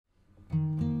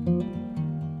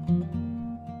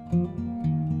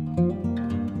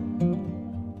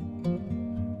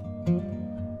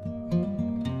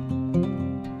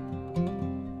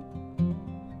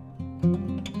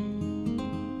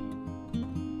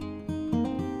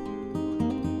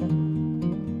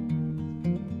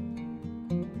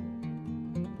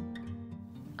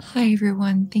Hi,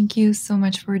 everyone. Thank you so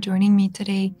much for joining me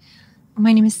today.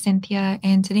 My name is Cynthia,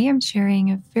 and today I'm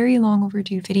sharing a very long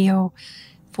overdue video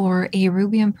for a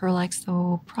Ruby and Pearl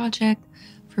XO project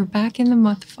for back in the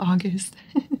month of August.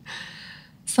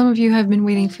 Some of you have been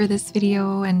waiting for this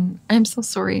video, and I'm so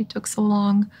sorry it took so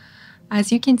long. As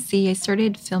you can see, I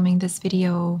started filming this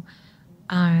video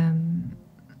um,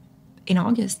 in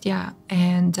August, yeah,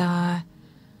 and I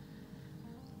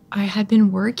had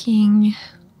been working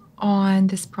on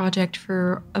this project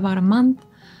for about a month.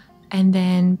 And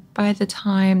then by the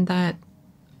time that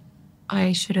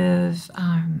I should have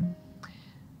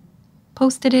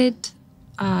posted it,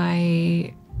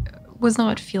 I was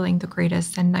not feeling the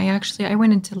greatest. And I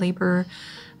went into labor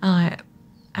uh,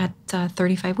 at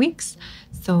 35 weeks.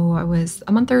 So I was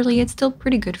a month early. It's still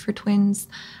pretty good for twins.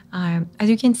 As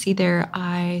you can see there,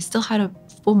 I still had a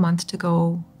full month to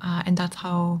go. And that's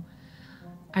how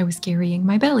I was carrying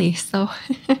my belly. So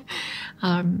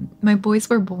my boys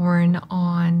were born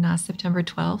on September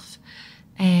 12th,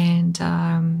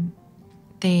 and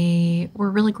they were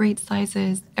really great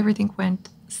sizes. Everything went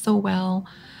so well.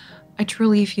 I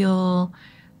truly feel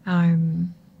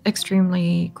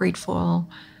extremely grateful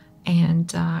and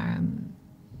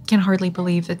can hardly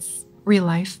believe it's real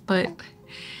life. But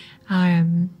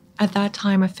at that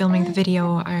time of filming the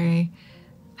video, I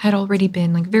had already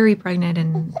been like very pregnant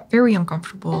and very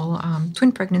uncomfortable.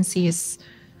 Twin pregnancy is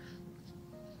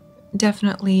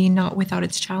definitely not without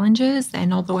its challenges,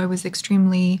 and although I was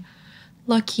extremely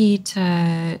lucky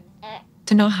to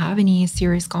not have any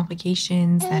serious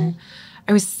complications, and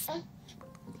I was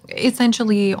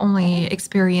essentially only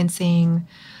experiencing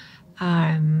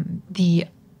the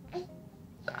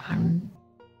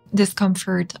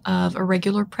discomfort of a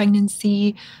regular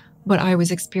pregnancy, but I was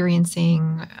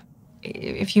experiencing,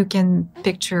 if you can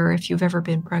picture, if you've ever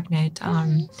been pregnant,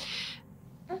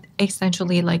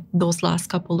 essentially like those last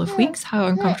couple of weeks, how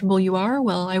uncomfortable you are.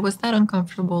 Well, I was that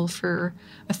uncomfortable for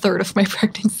a third of my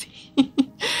pregnancy.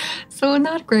 So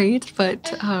not great,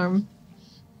 but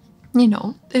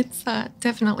it's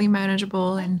definitely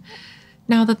manageable. And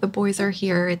now that the boys are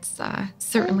here, it's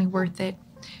certainly worth it.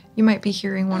 You might be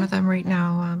hearing one of them right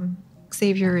now.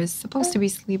 Xavier is supposed to be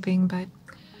sleeping, but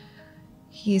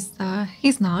he's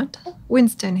not.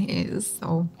 Winston is.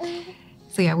 So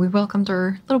yeah, we welcomed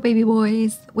our little baby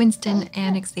boys, Winston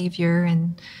and Xavier,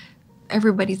 and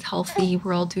everybody's healthy.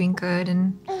 We're all doing good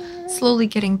and slowly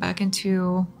getting back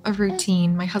into a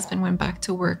routine. My husband went back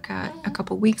to work a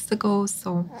couple weeks ago,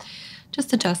 so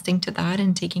just adjusting to that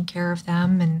and taking care of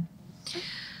them. And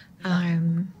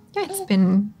yeah, it's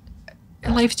been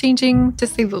life-changing to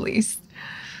say the least.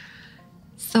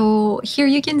 So here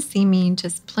you can see me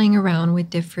just playing around with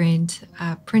different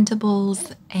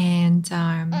printables, and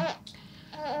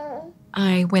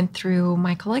I went through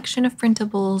my collection of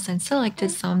printables and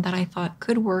selected some that I thought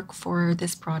could work for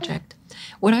this project.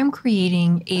 What I'm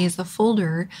creating is a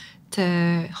folder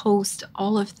to host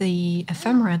all of the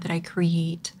ephemera that I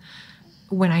create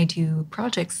when I do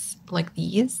projects like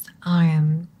these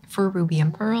for Ruby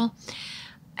and Pearl.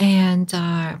 And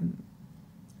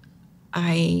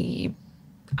I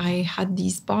had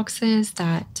these boxes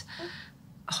that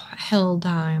held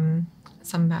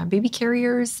some baby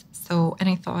carriers. So, and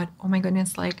I thought, oh my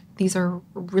goodness, like these are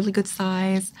really good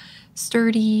size,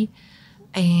 sturdy,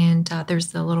 and there's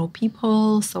the little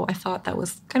peephole. So I thought that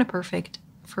was kind of perfect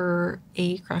for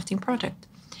a crafting project.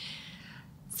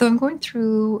 So I'm going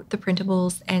through the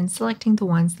printables and selecting the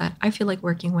ones that I feel like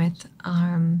working with.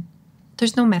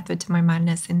 There's no method to my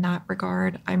madness in that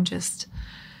regard. I'm just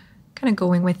kind of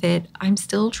going with it. I'm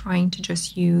still trying to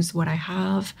just use what I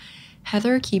have.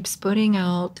 Heather keeps putting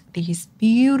out these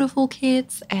beautiful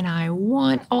kits, and I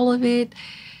want all of it.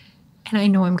 And I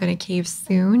know I'm going to cave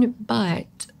soon,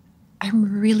 but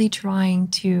I'm really trying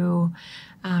to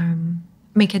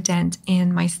make a dent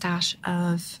in my stash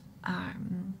of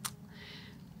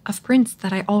prints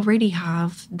that I already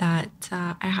have that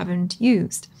I haven't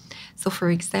used. So, for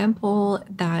example,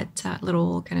 that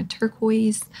little kind of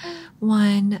turquoise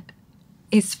one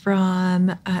is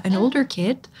from an older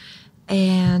kit,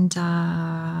 and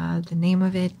the name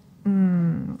of it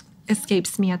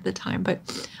escapes me at the time,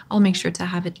 but I'll make sure to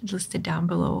have it listed down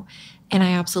below. And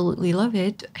I absolutely love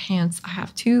it, hence I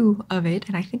have two of it,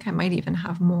 and I think I might even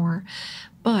have more.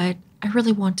 But I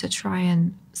really want to try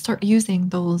and start using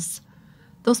those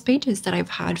pages that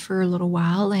I've had for a little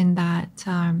while, and that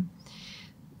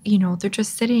they're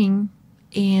just sitting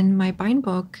in my bind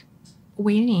book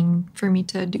waiting for me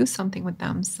to do something with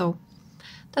them. So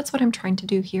that's what I'm trying to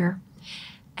do here.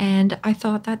 And I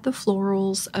thought that the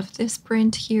florals of this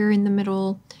print here in the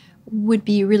middle would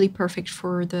be really perfect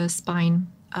for the spine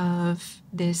of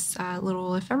this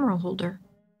little ephemeral holder.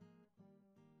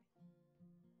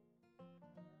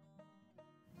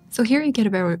 So here you get a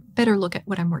better look at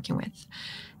what I'm working with.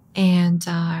 And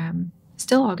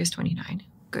still August 29.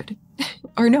 Good.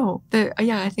 Or no,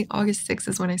 I think August 6th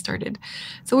is when I started.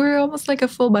 So we're almost like a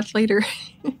full month later.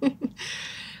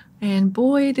 And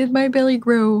boy, did my belly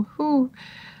grow. Whew.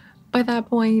 By that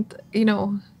point,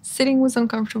 sitting was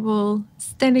uncomfortable,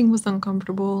 standing was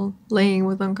uncomfortable, laying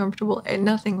was uncomfortable, and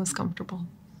nothing was comfortable.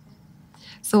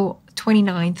 So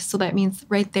 29th, so that means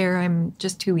right there I'm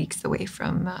just 2 weeks away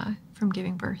from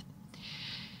giving birth.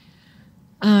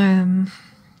 So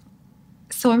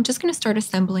I'm just going to start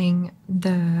assembling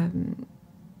the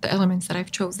elements that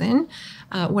I've chosen.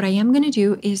 What I am going to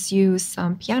do is use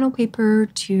some piano paper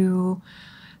to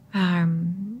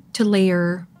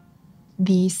layer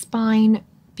the spine,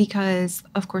 because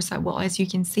of course, as you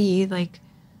can see, like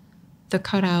the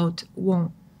cutout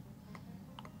won't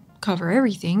cover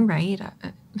everything, right?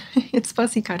 It's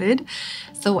fussy cutted.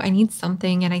 So I need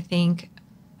something, and I think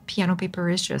piano paper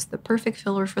is just the perfect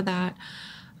filler for that.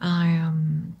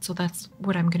 So that's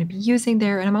what I'm going to be using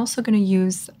there. And I'm also going to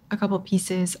use a couple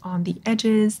pieces on the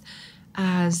edges,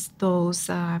 as those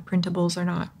printables are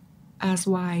not as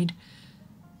wide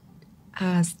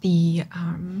as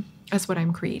as what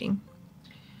I'm creating.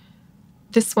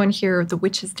 This one here, the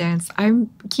Witch's Dance, I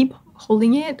keep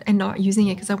holding it and not using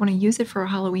it because I want to use it for a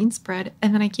Halloween spread,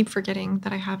 and then I keep forgetting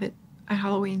that I have it at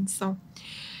Halloween. So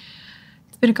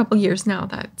it's been a couple years now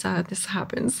that this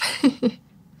happens.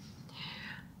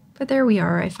 But there we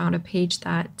are. I found a page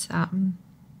that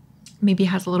maybe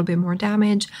has a little bit more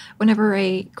damage. Whenever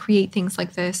I create things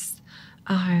like this,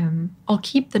 I'll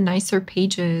keep the nicer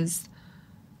pages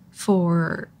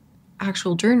for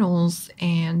actual journals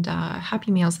and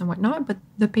happy mails and whatnot, but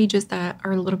the pages that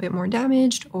are a little bit more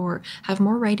damaged or have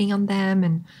more writing on them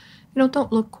and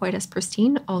don't look quite as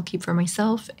pristine, I'll keep for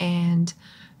myself. And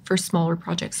for smaller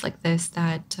projects like this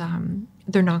that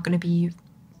they're not going to be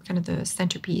kind of the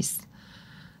centerpiece,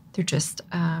 they're just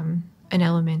an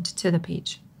element to the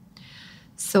page.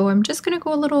 So I'm just going to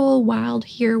go a little wild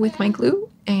here with my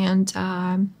glue,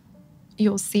 and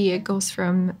you'll see it goes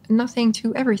from nothing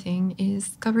to everything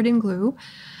is covered in glue.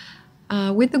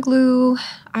 With the glue,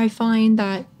 I find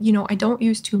that, I don't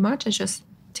use too much. I just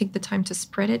take the time to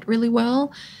spread it really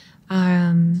well.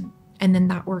 And then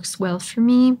that works well for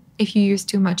me. If you use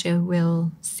too much, it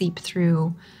will seep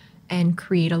through and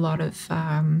create a lot of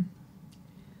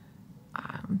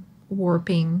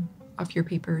warping of your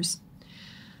papers.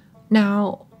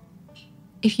 Now,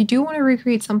 if you do want to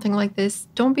recreate something like this,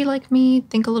 don't be like me.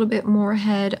 Think a little bit more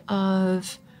ahead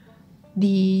of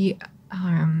the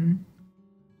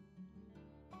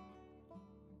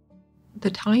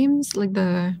times, like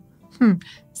the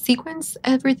sequence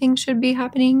everything should be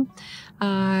happening.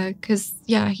 Because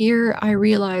here I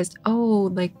realized,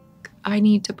 like I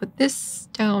need to put this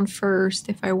down first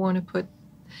if I want to put,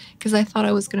 because I thought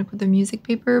I was going to put the music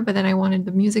paper, but then I wanted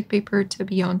the music paper to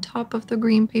be on top of the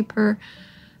green paper.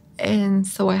 And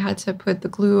so I had to put the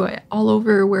glue all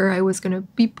over where I was going to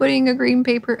be putting a green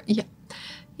paper. Yeah,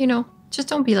 just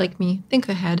don't be like me. Think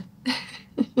ahead.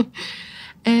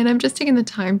 And I'm just taking the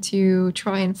time to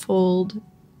try and fold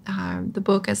the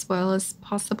book as well as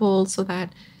possible so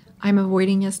that I'm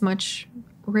avoiding as much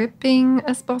ripping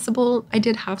as possible. I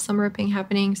did have some ripping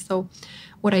happening, so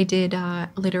what I did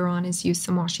later on is use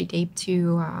some washi tape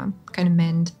to kind of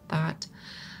mend that.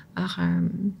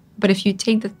 But if you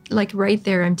take right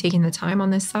there, I'm taking the time on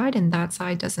this side, and that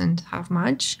side doesn't have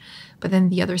much. But then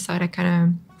the other side, I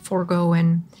kind of forego,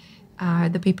 and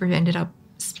the paper ended up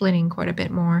splitting quite a bit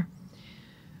more.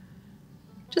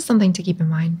 Just something to keep in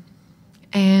mind.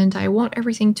 And I want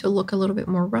everything to look a little bit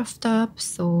more roughed up,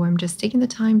 so I'm just taking the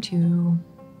time to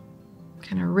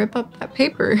kind of rip up that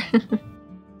paper.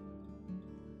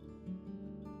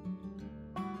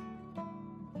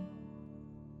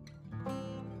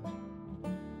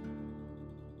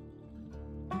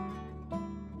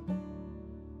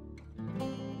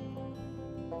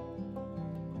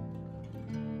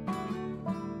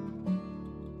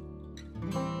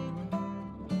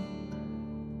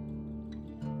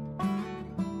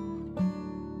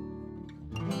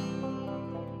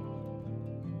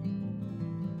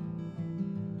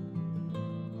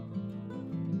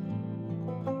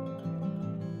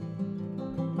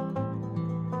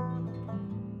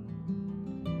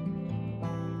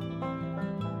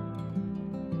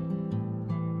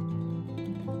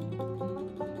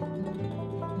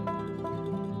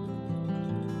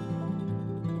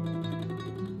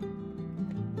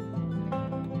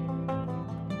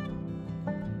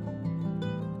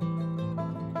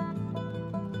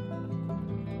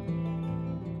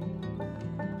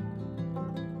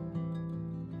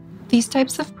 these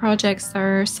types of projects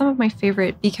are some of my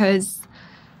favorite because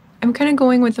I'm kind of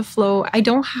going with the flow. I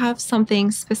don't have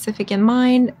something specific in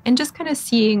mind and just kind of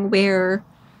seeing where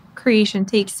creation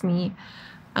takes me.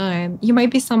 You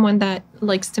might be someone that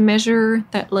likes to measure,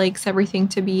 that likes everything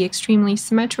to be extremely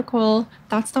symmetrical.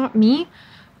 That's not me.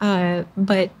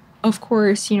 But of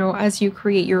course, as you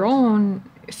create your own,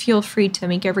 feel free to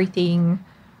make everything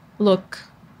look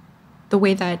the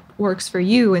way that works for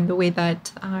you and the way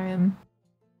that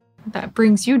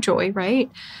brings you joy,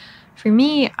 right? For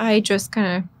me, I just kind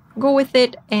of go with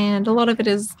it, and a lot of it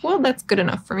is, well, that's good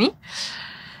enough for me.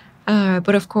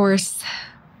 But of course,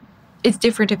 it's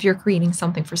different if you're creating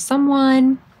something for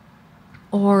someone,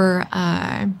 or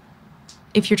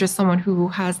if you're just someone who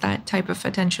has that type of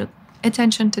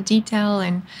attention to detail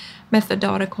and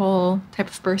methodical type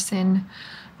of person.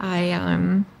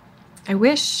 I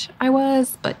wish I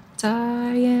was, but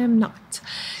I am not.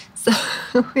 So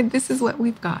this is what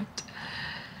we've got.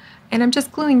 And I'm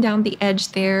just gluing down the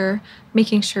edge there,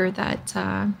 making sure that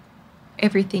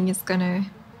everything is gonna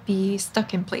be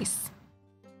stuck in place.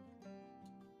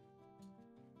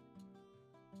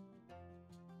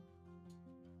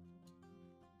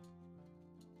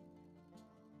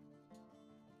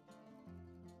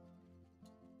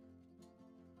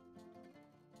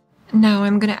 Now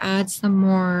I'm gonna add some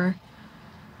more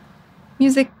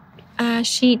music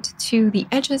sheet to the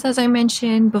edges, as I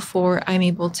mentioned, before I'm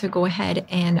able to go ahead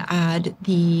and add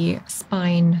the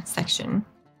spine section.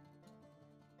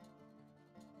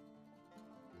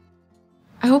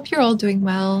 I hope you're all doing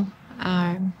well.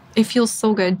 It feels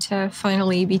so good to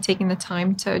finally be taking the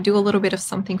time to do a little bit of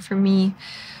something for me.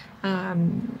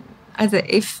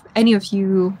 If any of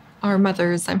you are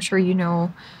mothers, I'm sure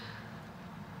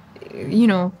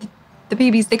the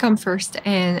babies, they come first,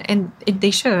 and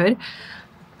they should.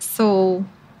 So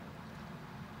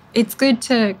it's good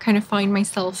to kind of find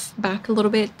myself back a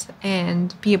little bit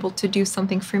and be able to do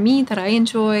something for me that I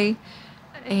enjoy.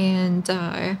 And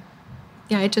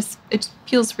yeah, it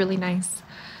feels really nice.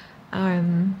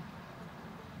 I've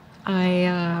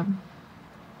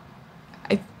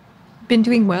been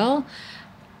doing well,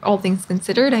 all things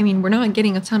considered. I mean, we're not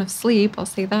getting a ton of sleep, I'll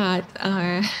say that.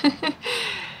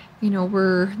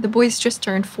 The boys just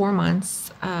turned 4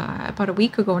 months about a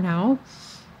week ago now.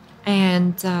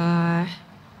 And I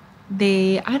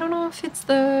don't know if it's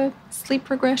the sleep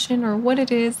progression or what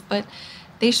it is, but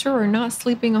they sure are not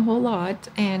sleeping a whole lot,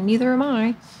 and neither am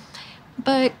I.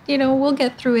 But, we'll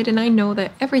get through it, and I know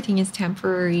that everything is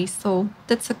temporary. So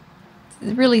that's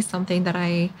really something that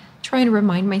I try and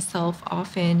remind myself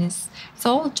often is it's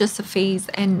all just a phase.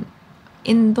 And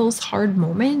in those hard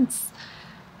moments,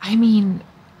 I mean,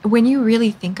 when you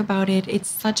really think about it, it's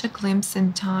such a glimpse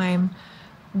in time,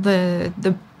 the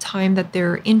time that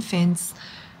they're infants,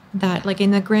 that like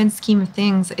in the grand scheme of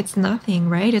things, it's nothing,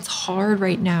 right? It's hard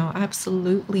right now,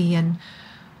 absolutely. And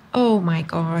oh my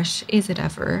gosh, is it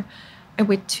ever? And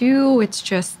with two,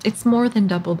 it's more than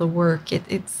double the work.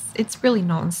 It's really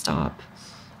nonstop.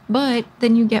 But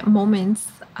then you get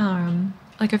moments,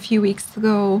 like a few weeks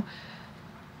ago,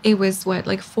 it was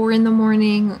like 4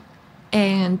 a.m,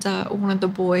 and one of the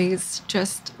boys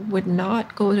just would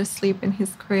not go to sleep in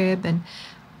his crib. And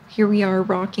here we are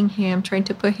rocking him, trying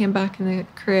to put him back in the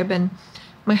crib, and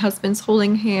my husband's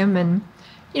holding him and,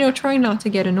 trying not to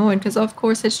get annoyed because, of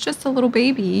course, it's just a little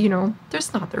baby,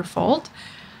 there's not their fault.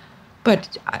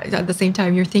 But at the same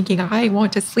time, you're thinking, I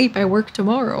want to sleep, I work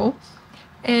tomorrow.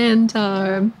 And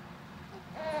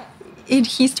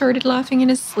he started laughing in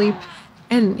his sleep,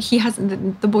 and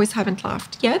the boys haven't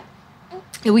laughed yet.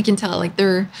 And we can tell, like,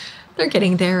 they're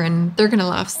getting there, and they're gonna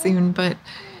laugh soon, but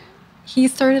he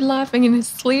started laughing in his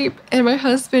sleep, and my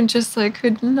husband just like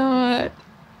could not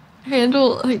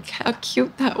handle like how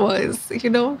cute that was.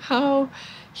 How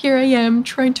here I am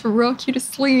trying to rock you to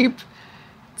sleep.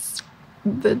 It's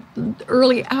the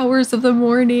early hours of the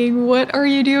morning. What are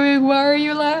you doing? Why are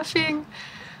you laughing?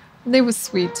 It was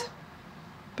sweet,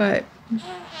 but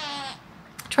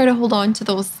try to hold on to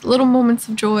those little moments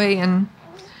of joy and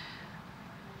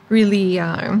really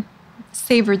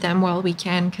savor them while we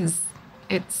can, because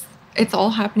it's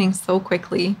all happening so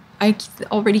quickly. I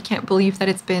already can't believe that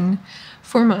it's been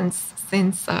 4 months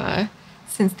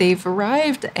since they've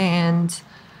arrived, and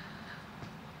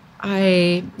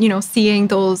seeing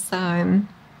those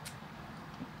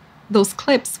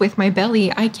clips with my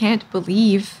belly, I can't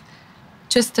believe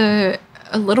just a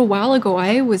little while ago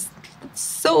I was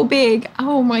so big.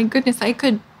 Oh my goodness, I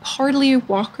could hardly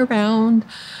walk around.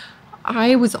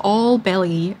 I was all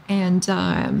belly, and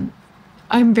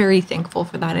I'm very thankful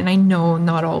for that. And I know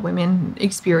not all women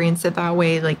experience it that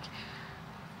way. Like,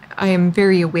 I am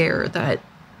very aware that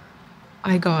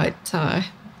I got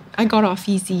off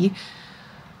easy.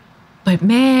 But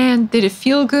man, did it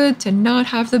feel good to not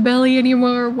have the belly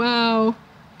anymore. Wow.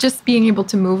 Just being able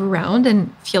to move around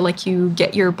and feel like you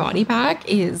get your body back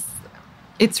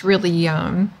it's really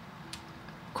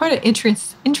quite an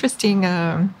interesting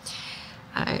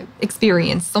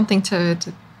experience, something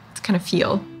to kind of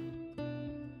feel.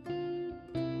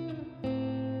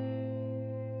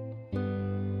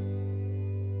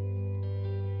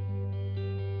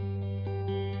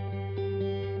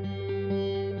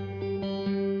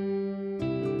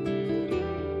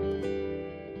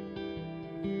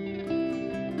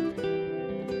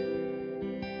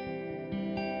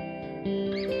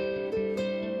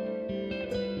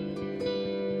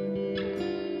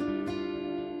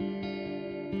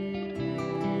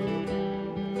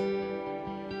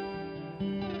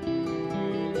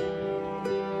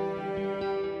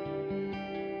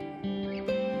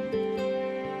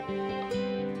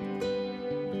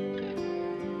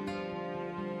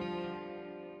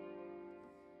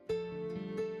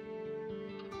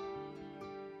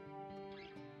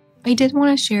 I did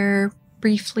want to share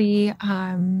briefly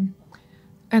a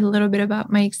little bit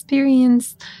about my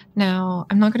experience. Now,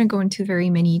 I'm not going to go into very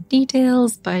many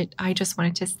details, but I just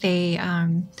wanted to say,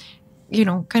 kind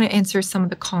of answer some of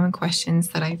the common questions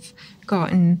that I've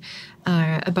gotten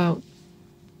about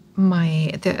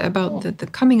the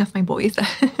coming of my boys.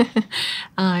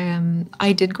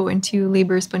 I did go into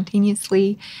labor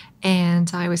spontaneously,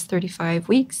 and I was 35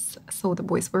 weeks. So the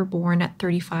boys were born at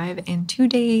 35 and 2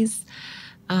 days.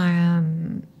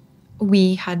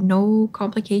 We had no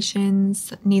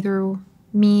complications, neither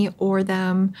me or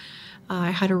them. I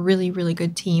had a really, really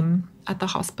good team at the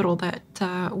hospital that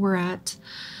we're at.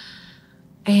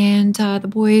 And the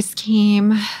boys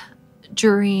came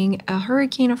during a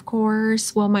hurricane, of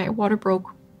course. Well, my water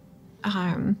broke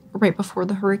right before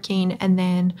the hurricane, and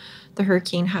then the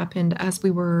hurricane happened as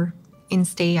we were in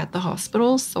stay at the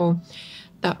hospital. So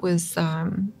that was,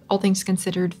 all things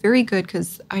considered, very good,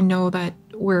 because I know that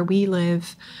where we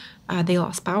live, they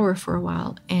lost power for a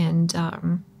while, and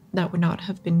that would not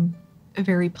have been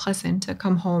very pleasant to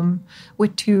come home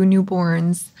with 2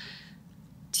 newborns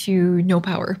to no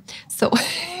power. So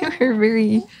we're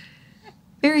very,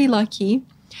 very lucky.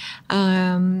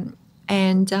 And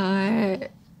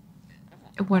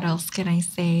what else can I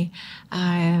say?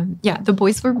 Yeah, the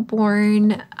boys were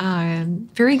born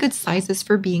very good sizes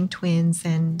for being twins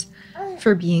and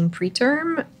for being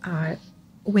preterm.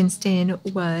 Winston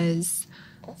was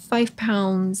 5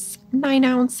 pounds, 9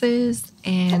 ounces,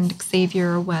 and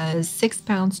Xavier was 6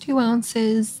 pounds, 2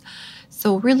 ounces.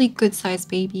 So really good sized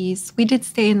babies. We did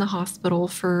stay in the hospital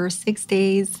for 6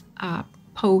 days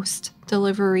post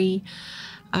delivery,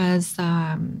 as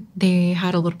they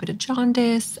had a little bit of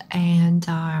jaundice and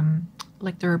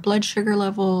like their blood sugar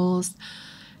levels,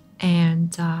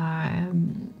 and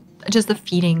just the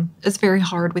feeding is very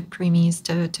hard with preemies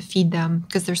to feed them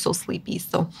because they're so sleepy.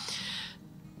 So,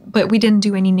 but we didn't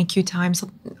do any NICU time.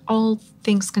 So all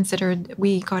things considered,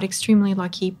 we got extremely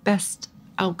lucky. Best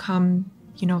outcome,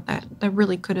 that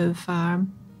really could have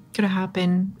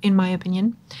happened, in my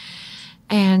opinion.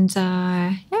 And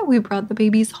yeah, we brought the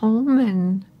babies home,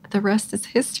 and the rest is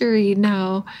history.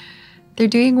 Now they're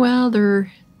doing well.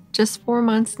 They're just 4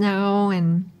 months now,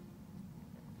 and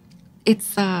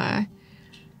it's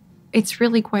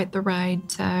really quite the ride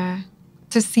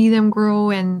to see them grow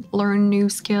and learn new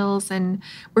skills. And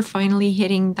we're finally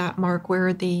hitting that mark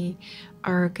where they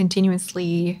are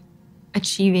continuously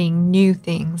achieving new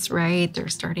things, right? They're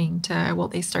starting to, well,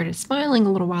 they started smiling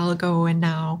a little while ago, and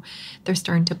now they're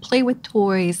starting to play with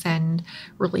toys and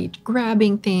really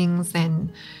grabbing things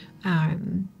and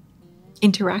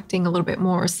interacting a little bit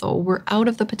more. So we're out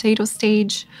of the potato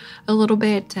stage a little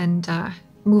bit and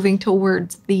moving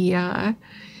towards the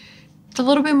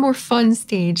little bit more fun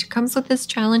stage. Comes with its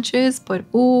challenges, but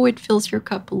oh, it fills your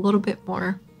cup a little bit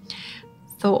more.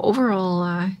 So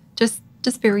overall,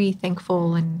 just very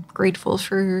thankful and grateful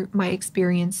for my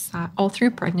experience all through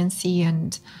pregnancy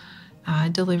and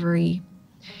delivery.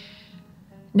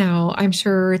 Now, I'm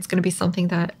sure it's going to be something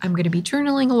that I'm going to be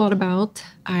journaling a lot about.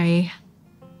 I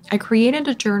created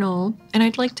a journal, and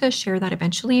I'd like to share that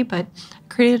eventually, but I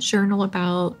created a journal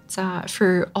about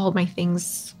for all my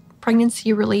things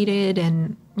pregnancy related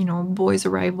and, boys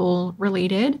arrival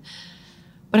related,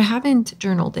 but I haven't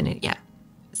journaled in it yet.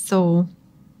 So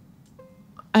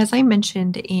as I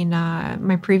mentioned in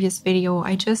my previous video,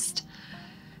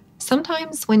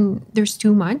 sometimes when there's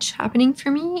too much happening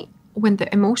for me, when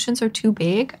the emotions are too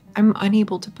big, I'm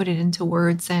unable to put it into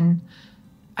words, and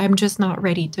I'm just not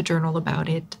ready to journal about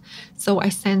it. So I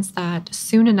sense that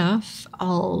soon enough,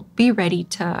 I'll be ready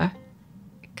to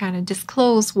kind of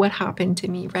disclose what happened to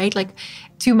me, right? Like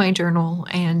to my journal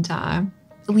and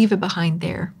leave it behind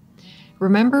there.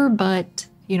 Remember, but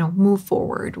move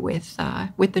forward with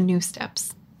the new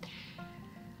steps.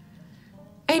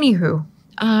 Anywho,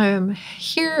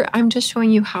 here I'm just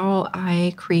showing you how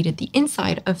I created the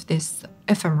inside of this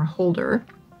ephemera holder.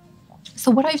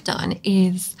 So what I've done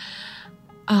is,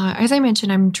 as I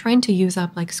mentioned, I'm trying to use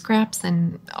up like scraps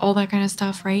and all that kind of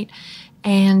stuff, right?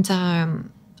 And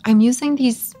I'm using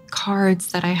these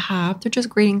cards that I have. They're just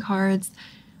greeting cards,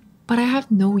 but I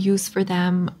have no use for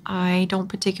them. I don't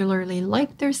particularly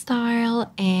like their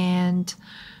style, and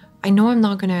I know I'm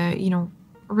not gonna,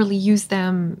 really use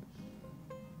them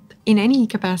in any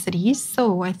capacity.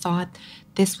 So I thought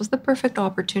this was the perfect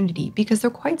opportunity because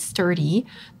they're quite sturdy.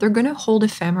 They're gonna hold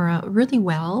ephemera really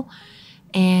well,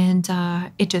 and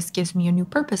it just gives me a new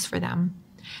purpose for them.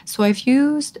 So I've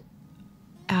used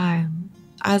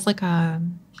as like a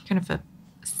kind of a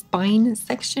spine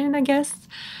section, I guess.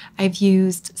 I've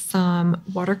used some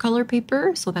watercolor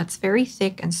paper, so that's very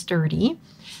thick and sturdy.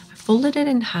 I folded it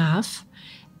in half,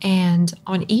 and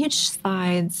on each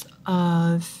sides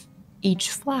of each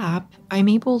flap, I'm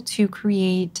able to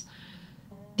create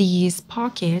these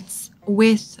pockets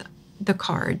with the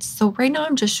cards. So right now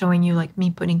I'm just showing you like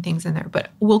me putting things in there,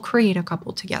 but we'll create a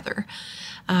couple together.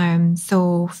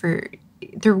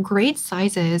 They're great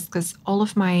sizes because all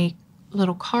of my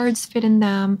little cards fit in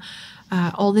them,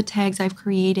 all the tags I've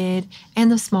created,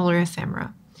 and the smaller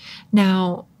ephemera.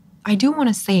 Now, I do want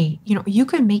to say, you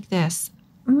could make this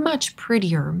much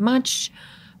prettier, much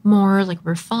more like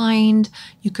refined.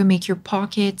 You can make your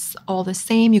pockets all the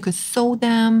same. You could sew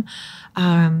them.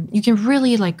 You can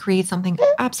really like create something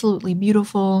absolutely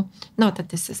beautiful. Not that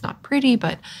this is not pretty,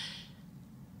 but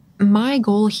my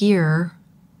goal here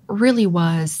really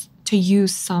was to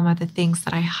use some of the things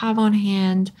that I have on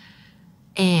hand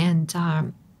and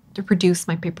to reduce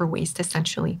my paper waste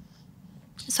essentially.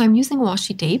 So I'm using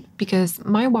washi tape because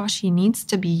my washi needs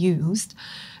to be used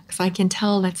because I can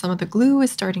tell that some of the glue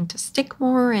is starting to stick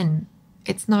more and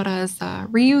it's not as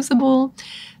reusable.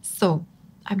 So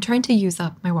I'm trying to use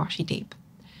up my washi tape.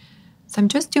 So I'm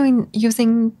just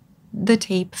using the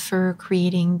tape for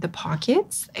creating the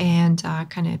pockets and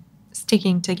kind of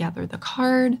sticking together the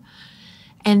card.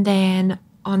 And then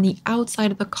on the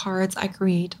outside of the cards, I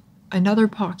create another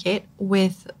pocket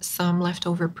with some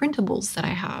leftover printables that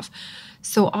I have.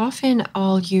 So often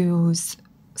I'll use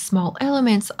small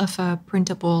elements of a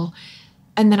printable,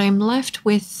 and then I'm left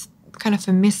with kind of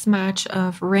a mismatch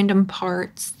of random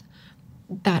parts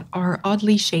that are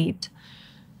oddly shaped.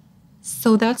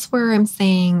 So that's where I'm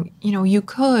saying, you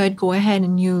could go ahead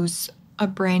and use a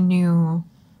brand new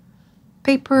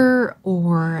paper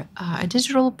or a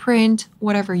digital print,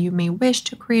 whatever you may wish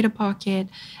to create a pocket,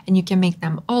 and you can make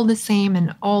them all the same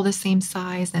and all the same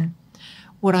size. And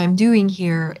what I'm doing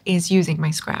here is using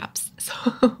my scraps.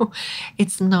 So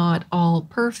it's not all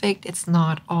perfect, it's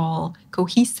not all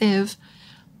cohesive,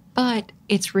 but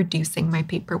it's reducing my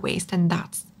paper waste, and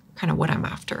that's kind of what I'm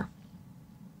after.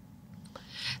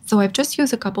 So I've just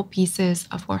used a couple pieces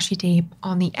of washi tape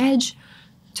on the edge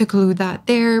to glue that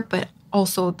there, but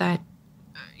also that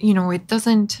it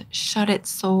doesn't shut it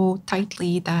so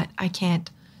tightly that I can't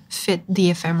fit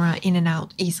the ephemera in and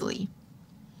out easily.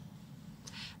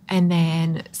 And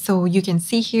then, so you can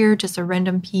see here just a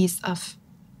random piece of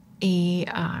a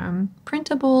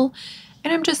printable,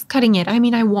 and I'm just cutting it. I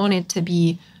mean, I want it to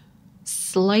be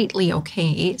slightly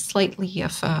okay, slightly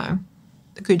of a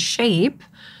good shape,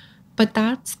 but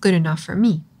that's good enough for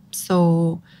me.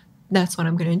 So that's what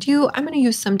I'm going to do. I'm going to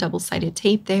use some double-sided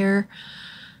tape there.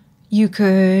 You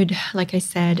could, like I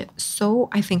said, sew,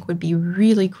 I think would be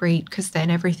really great because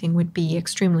then everything would be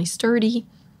extremely sturdy.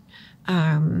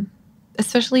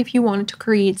 Especially if you wanted to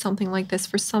create something like this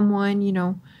for someone,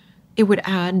 it would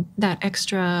add that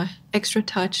extra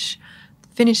touch,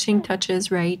 finishing touches,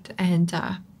 right? And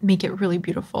make it really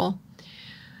beautiful.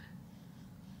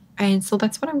 And so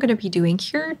that's what I'm going to be doing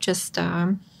here, just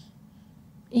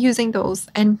using those.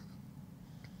 And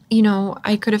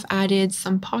I could have added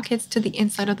some pockets to the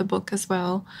inside of the book as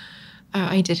well.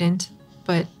 I didn't,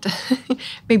 but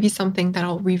maybe something that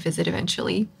I'll revisit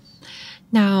eventually.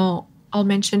 Now, I'll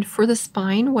mention for the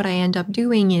spine, what I end up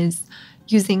doing is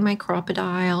using my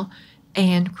crocodile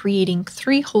and creating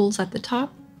 3 holes at the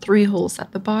top, 3 holes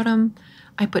at the bottom.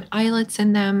 I put eyelets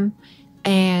in them,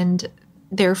 and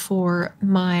therefore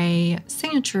my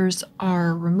signatures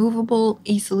are removable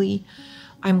easily.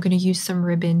 I'm going to use some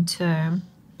ribbon to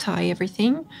tie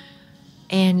everything,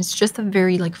 and it's just a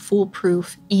very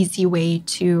foolproof, easy way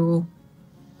to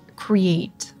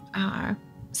create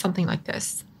something like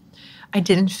this. I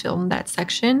didn't film that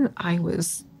section. I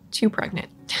was too pregnant.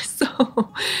 So,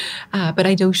 but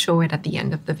I do show it at the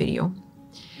end of the video.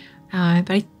 But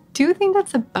I do think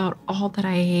that's about all that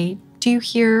I do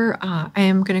here. I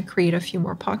am going to create a few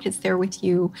more pockets there with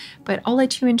you, but I'll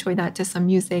let you enjoy that to some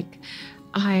music.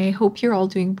 I hope you're all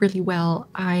doing really well.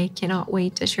 I cannot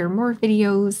wait to share more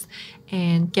videos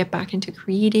and get back into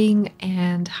creating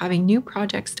and having new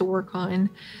projects to work on.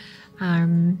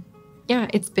 Yeah,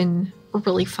 it's been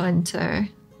really fun to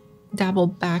dabble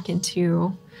back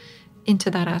into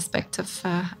that aspect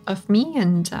of me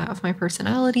and of my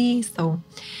personality. So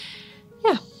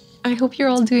yeah, I hope you're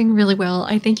all doing really well.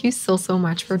 I thank you so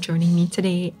much for joining me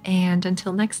today. And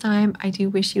until next time, I do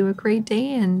wish you a great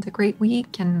day and a great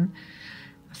week. And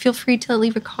feel free to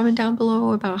leave a comment down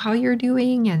below about how you're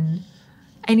doing and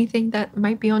anything that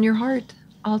might be on your heart.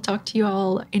 I'll talk to you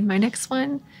all in my next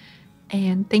one.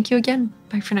 And thank you again.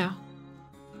 Bye for now.